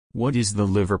What is the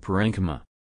liver parenchyma?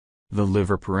 The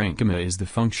liver parenchyma is the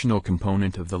functional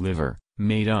component of the liver,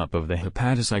 made up of the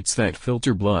hepatocytes that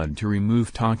filter blood to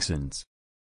remove toxins.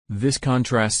 This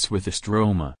contrasts with the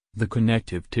stroma, the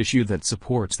connective tissue that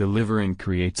supports the liver and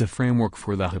creates a framework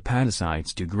for the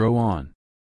hepatocytes to grow on.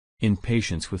 In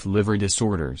patients with liver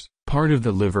disorders, part of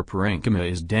the liver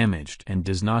parenchyma is damaged and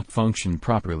does not function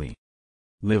properly.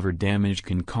 Liver damage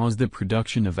can cause the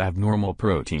production of abnormal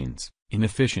proteins,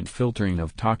 inefficient filtering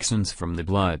of toxins from the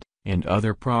blood, and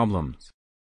other problems.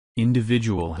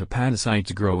 Individual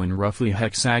hepatocytes grow in roughly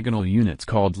hexagonal units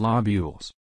called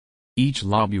lobules. Each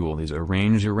lobule is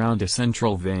arranged around a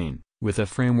central vein, with a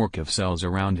framework of cells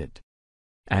around it.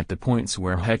 At the points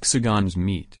where hexagons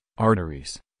meet,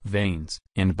 arteries, veins,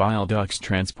 and bile ducts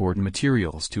transport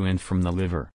materials to and from the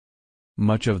liver.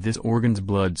 Much of this organ's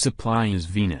blood supply is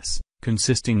venous,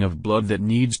 consisting of blood that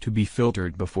needs to be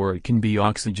filtered before it can be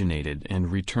oxygenated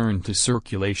and returned to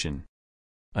circulation.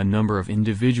 A number of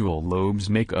individual lobes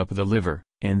make up the liver,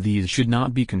 and these should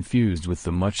not be confused with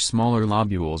the much smaller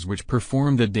lobules which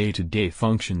perform the day-to-day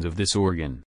functions of this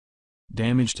organ.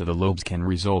 Damage to the lobes can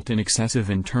result in excessive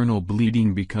internal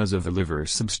bleeding because of the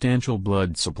liver's substantial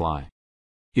blood supply.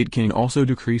 It can also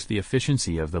decrease the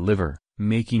efficiency of the liver,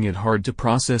 making it hard to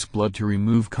process blood to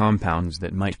remove compounds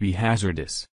that might be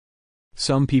hazardous.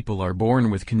 Some people are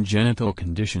born with congenital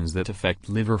conditions that affect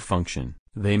liver function.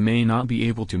 They may not be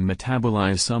able to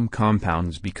metabolize some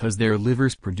compounds because their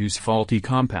livers produce faulty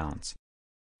compounds.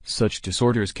 Such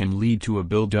disorders can lead to a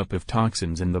buildup of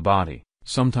toxins in the body,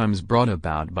 sometimes brought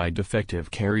about by defective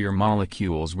carrier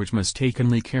molecules which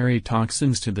mistakenly carry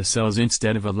toxins to the cells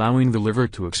instead of allowing the liver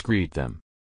to excrete them.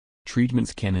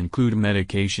 Treatments can include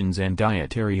medications and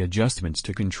dietary adjustments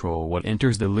to control what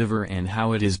enters the liver and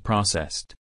how it is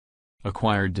processed.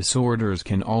 Acquired disorders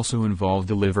can also involve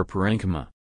the liver parenchyma.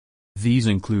 These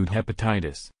include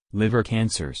hepatitis, liver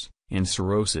cancers, and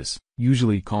cirrhosis,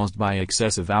 usually caused by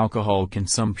excessive alcohol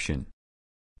consumption.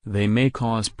 They may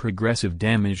cause progressive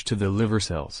damage to the liver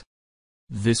cells.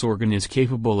 This organ is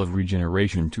capable of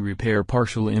regeneration to repair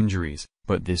partial injuries,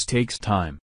 but this takes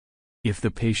time. If the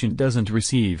patient doesn't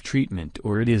receive treatment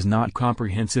or it is not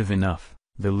comprehensive enough,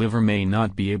 the liver may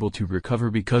not be able to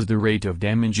recover because the rate of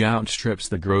damage outstrips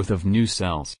the growth of new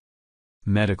cells.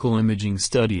 Medical imaging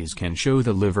studies can show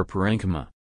the liver parenchyma.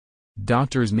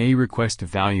 Doctors may request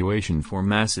evaluation for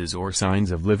masses or signs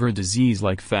of liver disease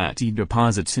like fatty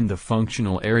deposits in the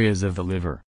functional areas of the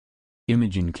liver.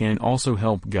 Imaging can also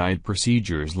help guide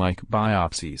procedures like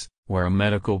biopsies, where a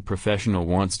medical professional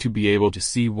wants to be able to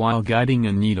see while guiding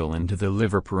a needle into the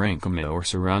liver parenchyma or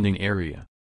surrounding area.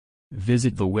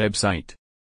 Visit the website.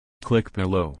 Click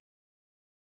below.